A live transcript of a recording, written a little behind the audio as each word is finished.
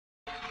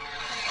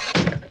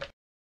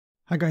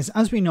Hi guys,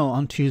 as we know,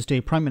 on Tuesday,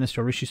 Prime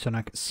Minister Rishi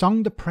Sunak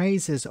sung the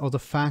praises of the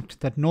fact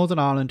that Northern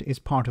Ireland is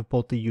part of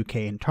both the UK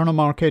internal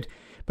market,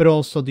 but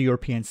also the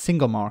European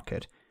single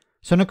market.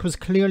 Sunak was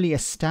clearly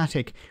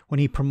ecstatic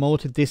when he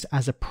promoted this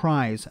as a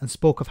prize and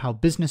spoke of how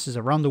businesses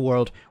around the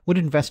world would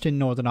invest in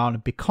Northern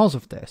Ireland because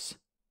of this.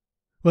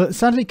 Well,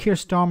 sadly, Keir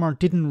Starmer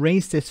didn't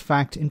raise this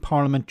fact in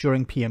Parliament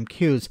during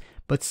PMQs,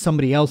 but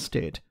somebody else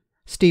did.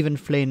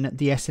 Flynn,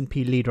 the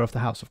SNP leader of the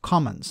House of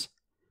Commons.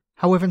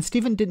 However,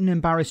 Stephen didn't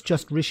embarrass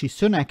just Rishi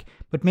Sunak,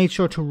 but made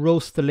sure to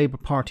roast the Labour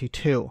Party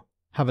too.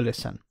 Have a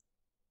listen.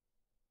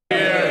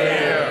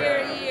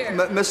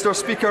 Mr.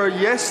 Speaker,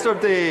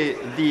 yesterday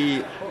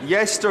the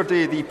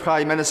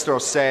Prime Minister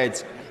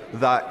said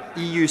that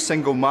EU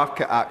single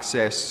market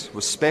access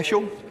was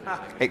special,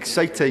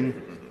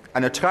 exciting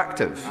and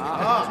attractive.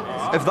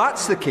 If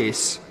that's the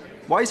case,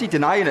 why is he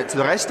denying it to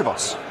the rest of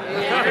us?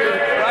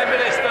 Prime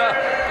Minister.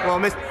 Well,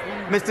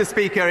 Mr.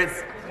 Speaker,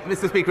 it's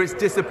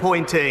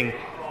disappointing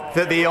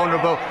that the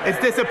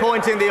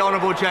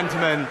honourable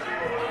gentleman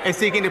is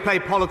seeking to play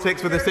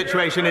politics with the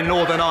situation in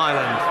Northern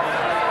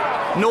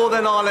Ireland.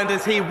 Northern Ireland,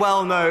 as he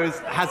well knows,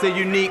 has a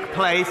unique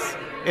place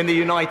in the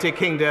United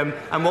Kingdom,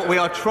 and what we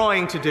are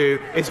trying to do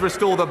is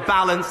restore the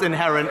balance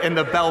inherent in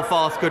the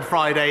Belfast Good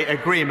Friday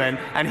Agreement,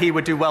 and he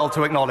would do well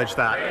to acknowledge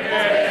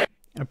that.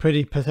 A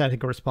pretty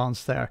pathetic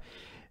response there.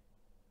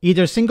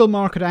 Either single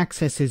market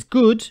access is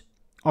good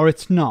or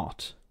it's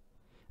not.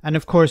 And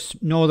of course,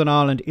 Northern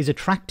Ireland is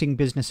attracting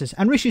businesses.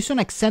 And Rishi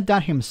Sunak said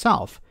that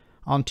himself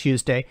on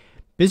Tuesday.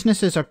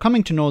 Businesses are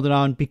coming to Northern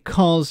Ireland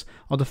because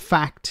of the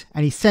fact,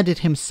 and he said it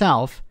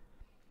himself,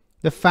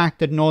 the fact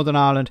that Northern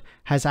Ireland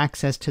has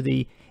access to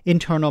the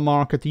internal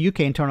market, the UK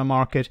internal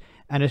market,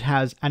 and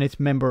it's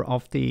member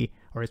of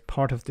or is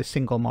part of the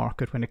single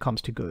market when it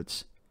comes to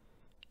goods.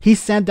 He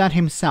said that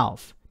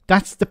himself.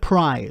 That's the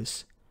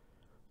prize.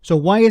 So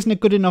why isn't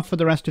it good enough for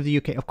the rest of the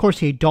UK? Of course,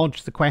 he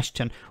dodged the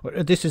question.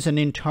 This is an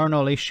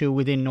internal issue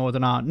within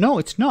Northern Ireland. No,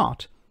 it's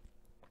not.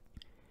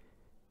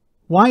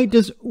 Why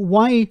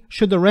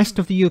should the rest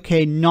of the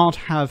UK not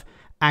have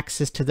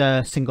access to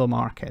the single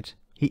market?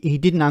 He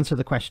didn't answer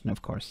the question,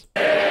 of course.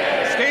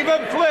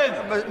 Stephen Flynn.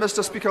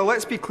 Mr. Speaker,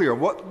 let's be clear.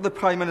 What the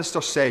Prime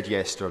Minister said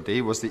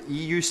yesterday was that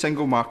EU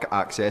single market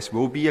access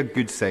will be a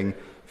good thing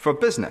for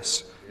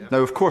business. Now,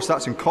 of course,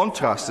 that's in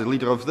contrast to the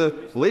leader of the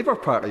Labour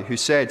Party, who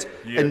said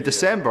in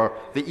December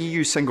the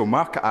EU single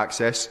market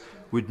access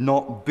would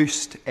not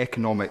boost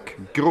economic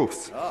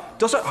growth.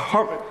 Does it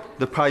hurt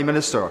the Prime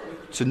Minister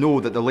to know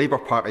that the Labour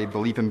Party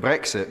believe in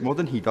Brexit more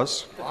than he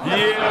does?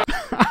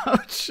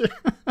 Ouch.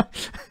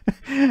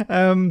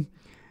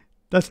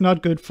 That's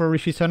not good for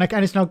Rishi Sunak,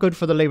 and it's not good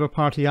for the Labour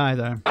Party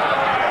either.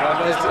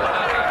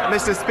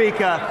 Mr.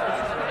 Speaker,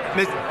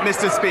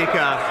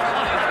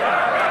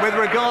 with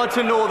regard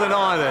to Northern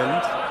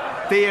Ireland,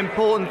 the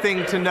important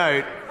thing to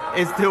note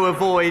is to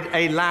avoid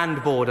a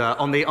land border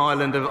on the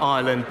island of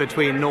Ireland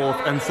between North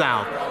and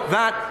South.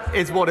 That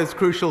is what is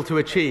crucial to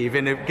achieve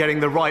in getting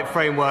the right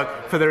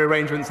framework for the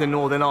arrangements in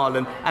Northern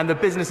Ireland, and the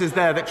businesses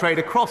there that trade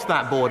across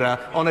that border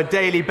on a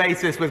daily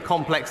basis with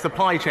complex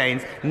supply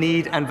chains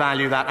need and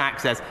value that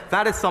access.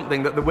 That is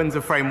something that the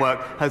Windsor framework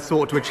has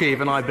sought to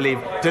achieve, and I believe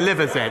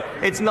delivers it.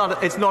 It's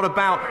not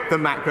about the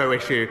macro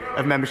issue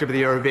of membership of the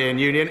European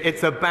Union.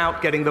 It's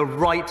about getting the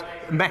right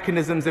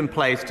mechanisms in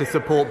place to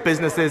support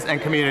businesses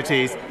and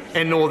communities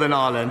in Northern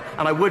Ireland.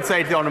 And I would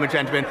say to the honourable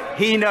gentleman,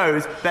 he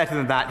knows better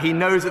than that. He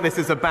knows that this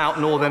is about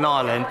Northern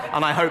Ireland,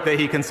 and I hope that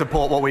he can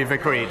support what we've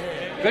agreed.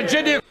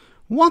 Continue.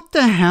 What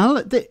the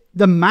hell?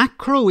 The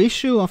macro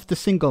issue of the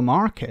single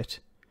market.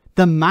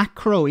 The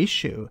macro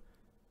issue.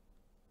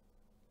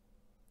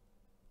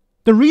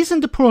 The reason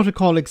the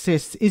protocol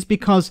exists is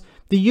because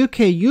the UK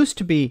used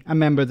to be a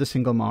member of the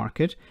single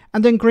market,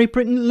 and then Great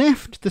Britain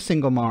left the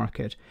single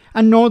market,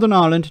 and Northern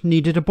Ireland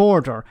needed a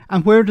border.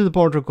 And where did the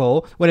border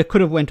go? Well, it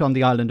could have went on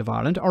the island of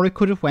Ireland, or it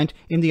could have went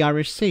in the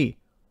Irish Sea.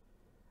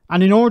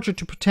 And in order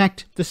to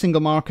protect the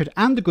single market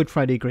and the Good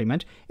Friday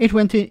Agreement, it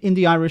went in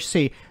the Irish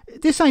Sea.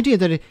 This idea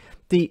that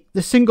the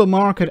single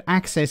market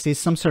access is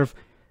some sort of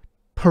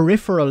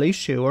peripheral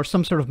issue or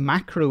some sort of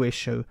macro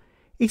issue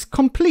is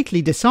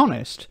completely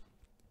dishonest.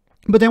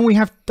 But then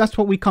that's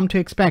what we come to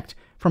expect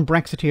from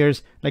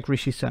Brexiteers like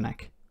Rishi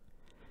Sunak.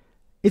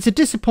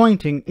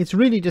 It's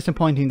really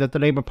disappointing that the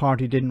Labour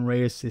Party didn't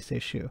raise this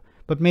issue.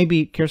 But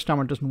maybe Keir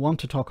Starmer doesn't want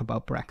to talk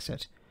about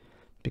Brexit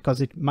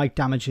because it might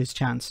damage his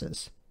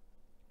chances.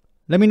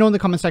 Let me know in the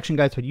comment section,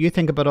 guys, what you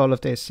think about all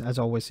of this. As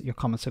always, your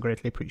comments are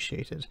greatly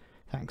appreciated.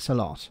 Thanks a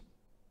lot.